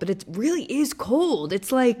California cold, but it really is cold.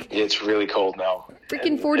 It's really cold now.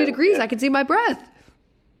 Freaking 40 degrees. I can see my breath.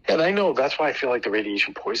 And I know that's why I feel like the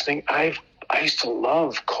radiation poisoning. I used to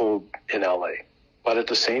love cold in LA, but at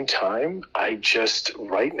the same time,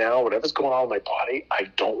 right now, whatever's going on in my body, I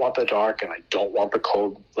don't want the dark and I don't want the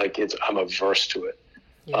cold. I'm averse to it.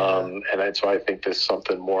 Yeah. And that's why I think there's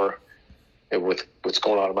something more with what's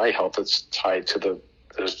going on in my health that's tied to the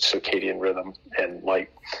circadian rhythm and light.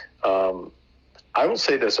 I will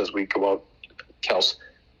say this as we go out, Kels,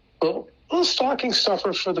 little stocking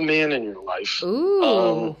stuffer for the man in your life.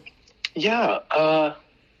 Ooh.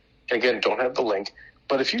 Again, don't have the link,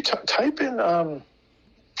 but if you type in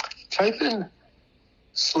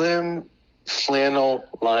slim flannel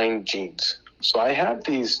lined jeans. So I have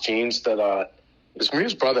these jeans that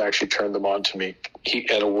Maria's brother actually turned them on to me. He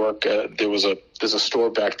at a work there's a store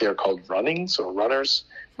back there called Runnings,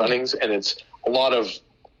 and it's a lot of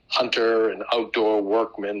hunter and outdoor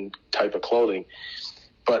workman type of clothing.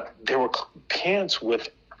 But there were pants with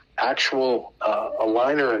actual a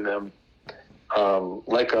liner in them,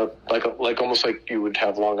 like almost like you would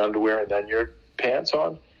have long underwear and then your pants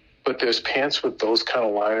on. But there's pants with those kind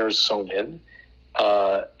of liners sewn in.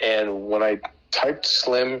 And when I typed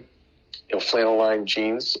slim, flannel lined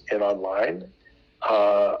jeans in online,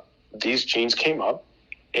 these jeans came up.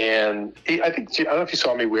 And I don't know if you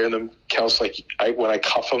saw me wearing them, Kels. When I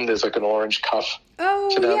cuff them, there's like an orange cuff.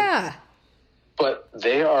 Oh, to them. Yeah. But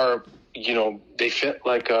they are, they fit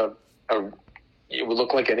like it would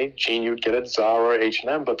look like any jean you'd get at Zara or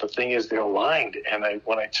H&M. But the thing is, they're lined. And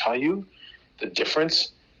when I tell you the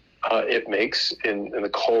difference it makes in the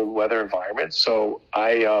cold weather environment. So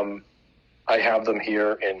I have them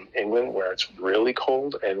here in England where it's really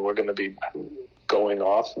cold, and we're going to be going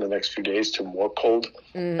off in the next few days to more cold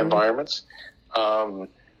environments. And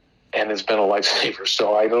it's been a lifesaver.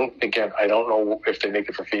 So I don't know if they make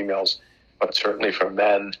it for females, but certainly for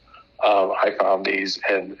men, I found these,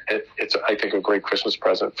 and it's, I think, a great Christmas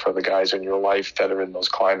present for the guys in your life that are in those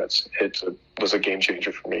climates. It was a game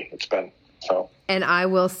changer for me. It's been so. And I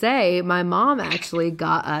will say, my mom actually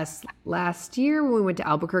got us last year when we went to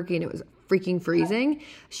Albuquerque and it was freaking freezing.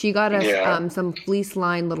 She got us some fleece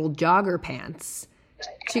lined little jogger pants.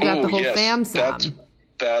 She got the whole fam some.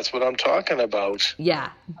 That's what I'm talking about. Yeah,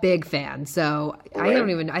 big fan. So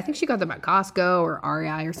right. I think she got them at Costco or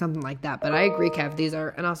REI or something like that. But I agree, Kev. These are,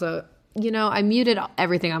 and also, I muted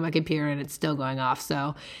everything on my computer and it's still going off.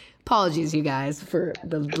 So apologies, you guys, for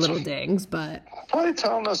the little dings. But probably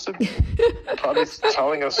telling us, I'm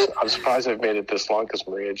surprised I've made it this long because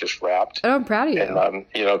Maria just wrapped. Oh, I'm proud of you. And,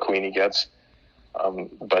 Queenie gets,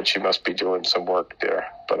 but she must be doing some work there.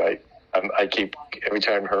 But I keep, every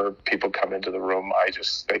time people come into the room, I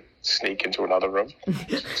just sneak into another room. You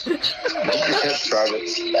can't try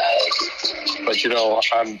it. But she's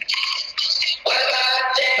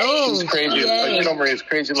crazy. Yay. But Maria's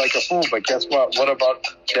crazy like a fool. But guess what? What about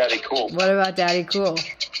Daddy Cool? What about Daddy Cool?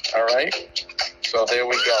 All right. So there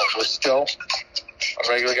we go. We're still a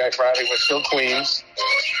regular guy Friday. We're still Queens.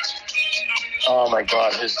 Oh my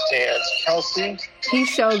God, his dance, Kelsey.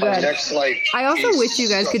 He's so good. Next life. I also wish you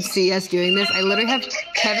guys could see us doing this. I literally have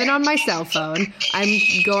Kevin on my cell phone.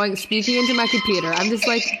 I'm speaking into my computer. I'm just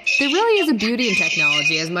like, there really is a beauty in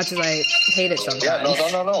technology, as much as I hate it sometimes. Yeah,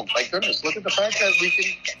 no. My goodness, look at the fact that we can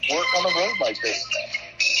work on the road like this.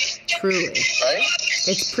 Truly. Right?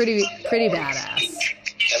 It's pretty badass.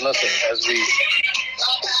 And listen, as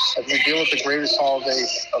we deal with the greatest holiday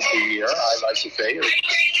of the year, I like to say, or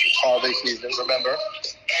holiday season, remember,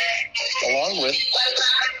 along with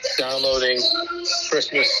downloading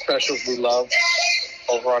Christmas specials we love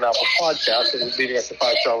over on Apple Podcasts and leaving us a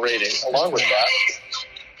 5-star rating. Along with that,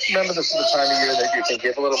 remember this is the time of year that you can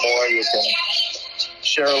give a little more, you can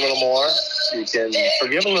share a little more, you can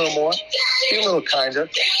forgive a little more, be a little kinder,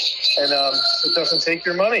 and it doesn't take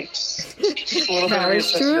your money. Just a little bit of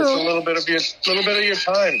is true. Just a little bit of your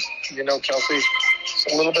time, Kelsey.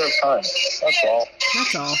 Just a little bit of time. That's all.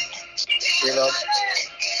 That's all.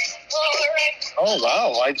 Oh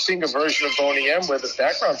wow! I'd sing a version of Boney M where the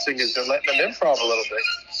background singers are letting them improv a little bit.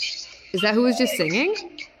 Is that who was just singing?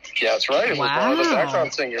 Yeah, that's right. It was one of the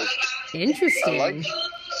background singers. Interesting. I like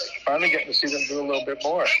finally getting to see them do a little bit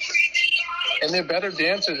more. And they're better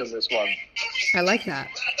dancers in this one. I like that.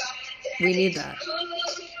 We need that.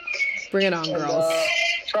 Bring it on, girls.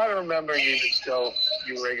 Try to remember, even still,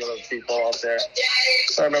 you regular people out there.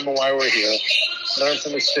 Try to remember why we're here. Learn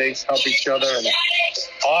from mistakes, help each other, and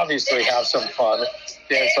obviously have some fun.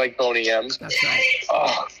 Dance like Boney M. That's right.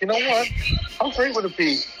 Oh, you know what? How great would it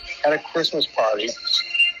be at a Christmas party?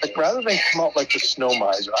 Like, rather than come out like the Snow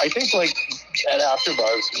Miser, I think like at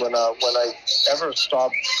AfterBuzz, when I ever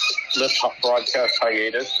stopped Lift broadcast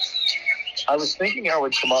hiatus, I was thinking I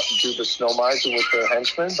would come out and do the Snow Miser with the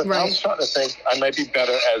henchmen, but now I'm starting to think I might be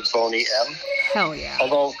better as Boney M. Hell yeah.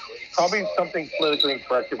 Although, probably something politically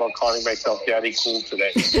incorrect about calling myself Daddy Cool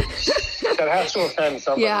today. That has to offend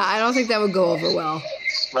somebody. Yeah, I don't think that would go over well.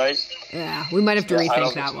 Right? Yeah, we might have to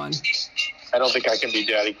rethink that one. I don't think I can be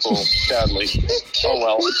Daddy Cool, sadly. Oh,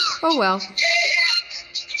 well. Oh, well.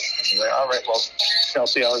 Anyway, all right, well,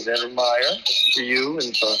 Kelsey Alexander Meyer, for you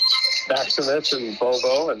and for Maximus and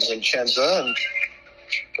Bobo and Vincenza and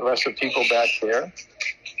the rest of the people back there,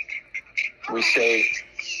 we say,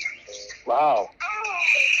 wow.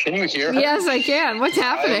 Can you hear her? Yes, I can. What's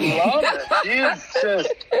happening? I love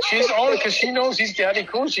it. She's on because she knows he's Daddy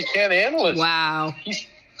Cool. She can't handle it. Wow.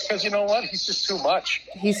 Because you know what? He's just too much.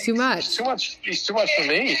 He's too much. He's too much for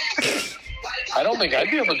me. I don't think I'd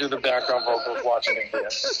be able to do the background vocals watching it again.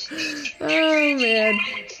 Oh, man.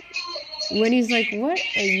 When he's like, what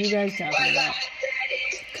are you guys talking about?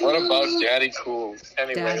 What about Daddy Cool?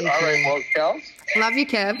 Anyway, Daddy all right, well, Cal. Love you,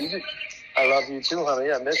 Kev. I love you too,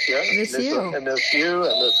 honey. I miss you. I miss you. I miss you.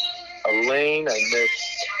 I miss Elaine. I miss...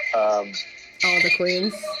 all the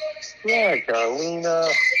queens. Yeah, Carolina.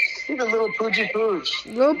 Even little Poogie Pooge.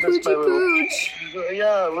 Little Poogie Pooge.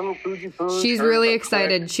 Yeah, little Poogie Pooge. She's really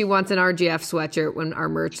excited. She wants an RGF sweatshirt when our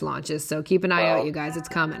merch launches, so keep an eye out, you guys. It's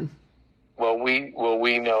coming. Well, we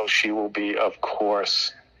know she will be, of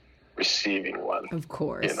course, receiving one. Of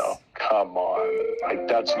course. Come on.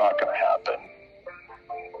 That's not going to happen.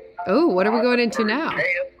 Oh, what are we going into now?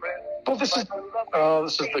 Well, this is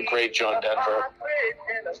the great John Denver.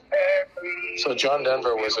 So John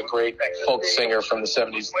Denver was a great folk singer from the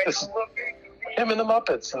 70s. This is him and the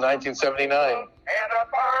Muppets in 1979.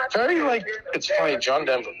 It's funny, John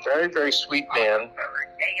Denver, very, very sweet man,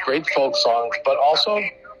 great folk songs, but also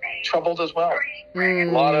troubled as well. A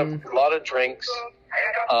lot of drinks.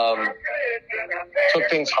 took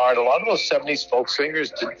things hard. A lot of those 70s folk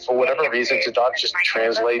singers, for whatever reason, did not just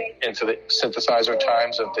translate into the synthesizer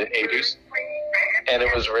times of the 80s. And it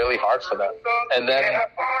was really hard for them. And then,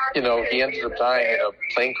 he ended up dying in a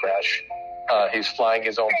plane crash. He's flying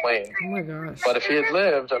his own plane. Oh my gosh. But if he had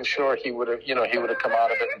lived, I'm sure he would have, come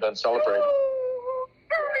out of it and been celebrated.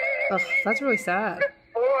 Ugh, that's really sad.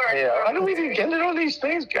 Yeah, I don't even get it on these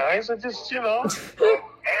things, guys. I just, we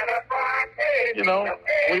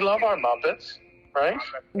love our Muppets, right?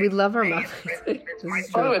 We love our Muppets. This is By the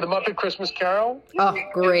true. way, the Muppet Christmas Carol. Oh,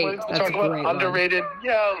 great. Talk That's a about great one. underrated,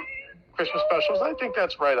 Christmas specials. I think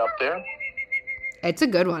that's right up there. It's a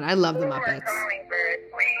good one. I love the Muppets.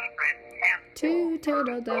 Two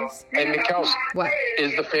turtle doves. And Mikkel, What?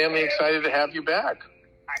 is the family excited to have you back?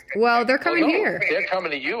 Well, they're coming Oh, no, here. They're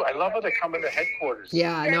coming to you. I love how they're coming to headquarters.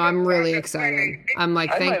 Yeah, no, I'm really excited. I'm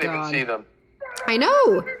like, I thank might God. even see them. I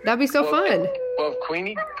know. That'd be so fun. Well, if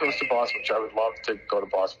Queenie goes to Boston, which I would love to go to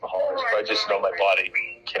Boston for the holidays, but I just know my body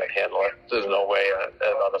can't handle it. There's no way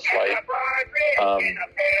another flight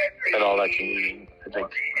and all that can mean. I think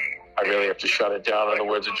I really have to shut it down, in the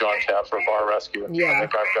words of John Taffer of Bar Rescue. Yeah. I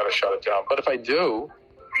think I've got to shut it down. But if I do,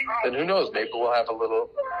 then who knows? Maybe we'll have a little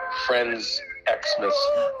Friends Xmas.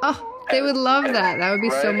 Oh, they would love that. That would be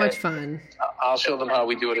so Right. much fun. I'll show them how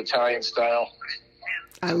we do it Italian style.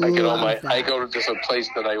 I I love go to just a place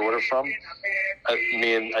that I order from.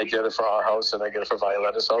 Me and I get it for our house, and I get it for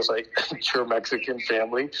Violetta's house. Your Mexican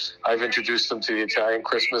family. I've introduced them to the Italian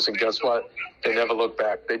Christmas, and guess what? They never look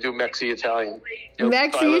back. They do Mexi-Italian.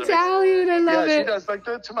 Mexi-Italian. I love Yeah, she it. does like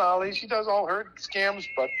the tamales. She does all her scams,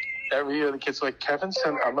 but every year the kids are like, Kevin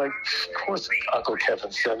sent. I'm like, of course Uncle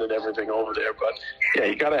Kevin's sending everything over there, but yeah,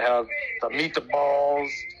 you gotta have the meatballs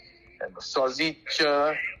and the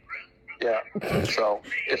salsiccia. Yeah. So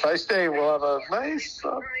if I stay, we'll have a nice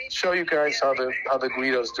show you guys how the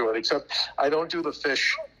Guidos do it. Except I don't do the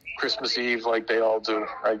fish Christmas Eve like they all do.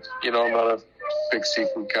 I'm not a big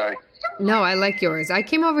seafood guy. No, I like yours. I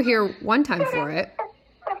came over here one time for it.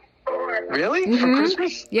 Really? For Mhm.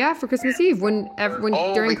 Christmas? Yeah, for Christmas Eve when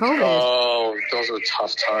during COVID. Oh, those were a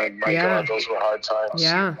tough time. My Yeah. God, those were hard times.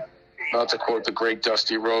 Yeah. Not to quote the great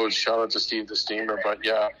Dusty Rhodes, shout out to Steve the Steamer, but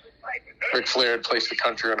yeah, Ric Flair had placed the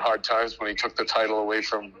country on hard times when he took the title away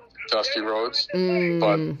from Dusty Rhodes.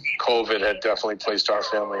 But COVID had definitely placed our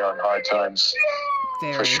family on hard times.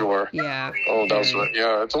 Very. For sure. Yeah. Oh, that was very.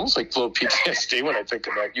 it's almost like little PTSD when I think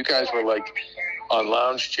of that. You guys were like on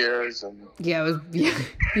lounge chairs and Yeah, it was. Yeah.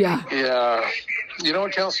 yeah. You know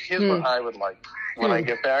what, Kelsey? Here's what I would like when I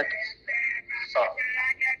get back.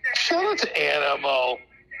 Shout out to Animal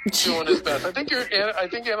doing his best. I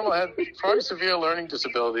think Animal had probably severe learning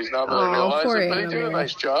disabilities. Now that I realize poor it, but he did a Animal.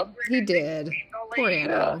 nice job. He did. Poor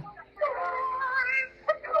animal.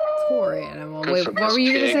 Poor animal. Good Wait, for what were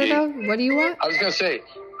you going to say, Piggy. though? What do you want? I was gonna say,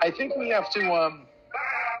 I think we have to.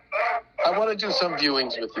 I want to do some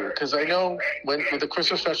viewings with you because I know with the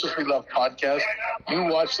Christmas specials, we love podcasts. You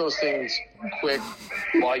watch those things quick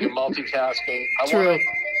while you're multitasking. True.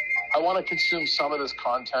 I want to consume some of this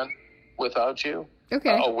content without you.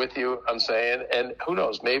 Okay. Or with you, I'm saying. And who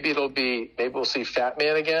knows? Maybe we'll see Fat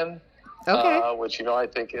Man again. Okay. Which I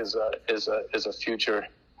think is a future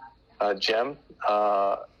gem.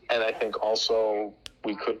 And I think also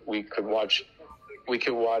we could watch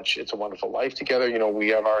It's a Wonderful Life together. We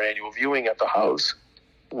have our annual viewing at the house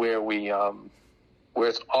where where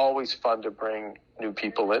it's always fun to bring new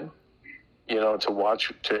people in, to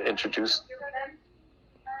watch, to introduce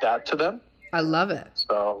that to them. I love it.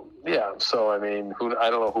 So, yeah. So, I mean, I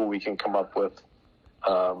don't know who we can come up with.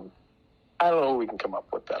 That'll,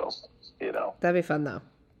 That'd be fun, though.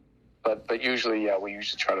 but usually, we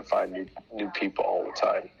usually try to find new people all the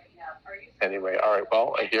time. Anyway, all right.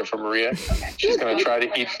 Well, I hear from Maria. She's going to try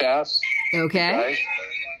to eat fast. Okay. Guys.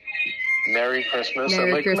 Merry Christmas.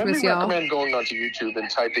 Merry Christmas, y'all. recommend going onto YouTube and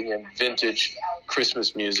typing in vintage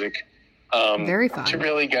Christmas music. Very fun. To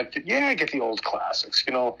really get the old classics,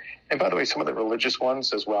 And by the way, some of the religious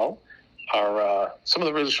ones as well are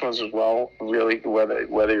really,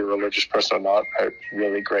 whether you're a religious person or not, are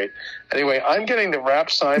really great. Anyway, I'm getting the wrap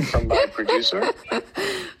sign from my producer.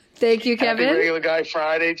 Thank you, Happy Kevin. Regular Guy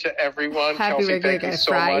Friday to everyone. Happy Kelsey, Regular thank Guy you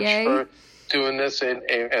so Friday. much for doing this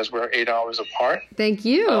as we're 8 hours apart. Thank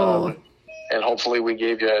you. And hopefully we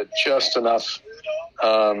gave you just enough.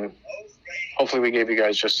 Hopefully we gave you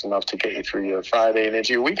guys just enough to get you through your Friday and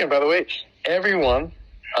into your weekend. By the way, everyone,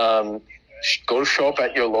 show up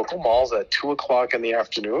at your local malls at 2:00 in the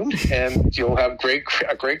afternoon, and you'll have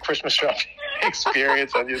a great Christmas shopping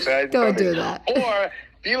experience on your side. Don't do that. Or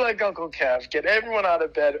Be like Uncle Kev. Get everyone out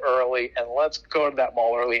of bed early, and let's go to that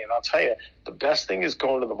mall early. And I'll tell you, the best thing is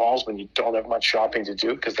going to the malls when you don't have much shopping to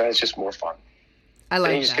do, because then it's just more fun. I like that.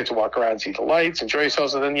 Then you just get to walk around, see the lights, enjoy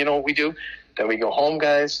yourselves, and then you know what we do? Then we go home,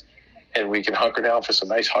 guys, and we can hunker down for some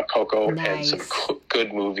nice hot cocoa and some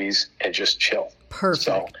good movies and just chill. Perfect.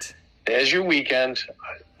 So there's your weekend.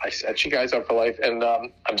 I set you guys up for life, and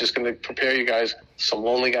I'm just going to prepare you guys. Some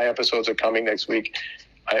Lonely Guy episodes are coming next week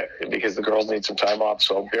because the girls need some time off,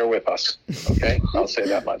 so bear with us, okay? I'll say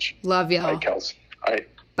that much. Love y'all. All right, Kels. All right.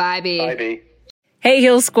 Bye, B. Bye, B. Hey,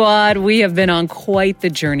 Heal Squad, we have been on quite the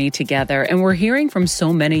journey together, and we're hearing from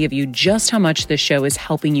so many of you just how much this show is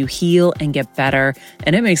helping you heal and get better,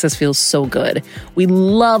 and it makes us feel so good. We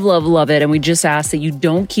love, love, love it, and we just ask that you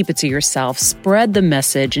don't keep it to yourself. Spread the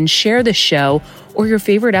message and share the show or your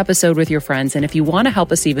favorite episode with your friends. And if you want to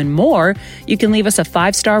help us even more, you can leave us a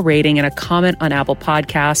 5-star rating and a comment on Apple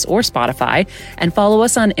Podcasts or Spotify, and follow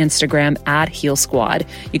us on Instagram at Heal Squad.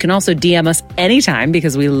 You can also DM us anytime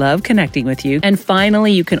because we love connecting with you. And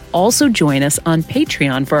finally, you can also join us on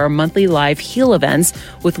Patreon for our monthly live heal events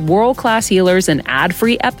with world-class healers and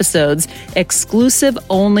ad-free episodes exclusive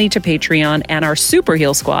only to Patreon and our Super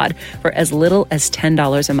Heal Squad for as little as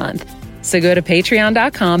 $10 a month. So go to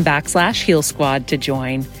patreon.com/Heal Squad to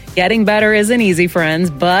join. Getting better isn't easy,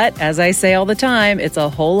 friends, but as I say all the time, it's a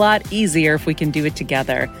whole lot easier if we can do it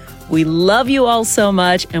together. We love you all so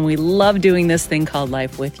much, and we love doing this thing called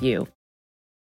life with you.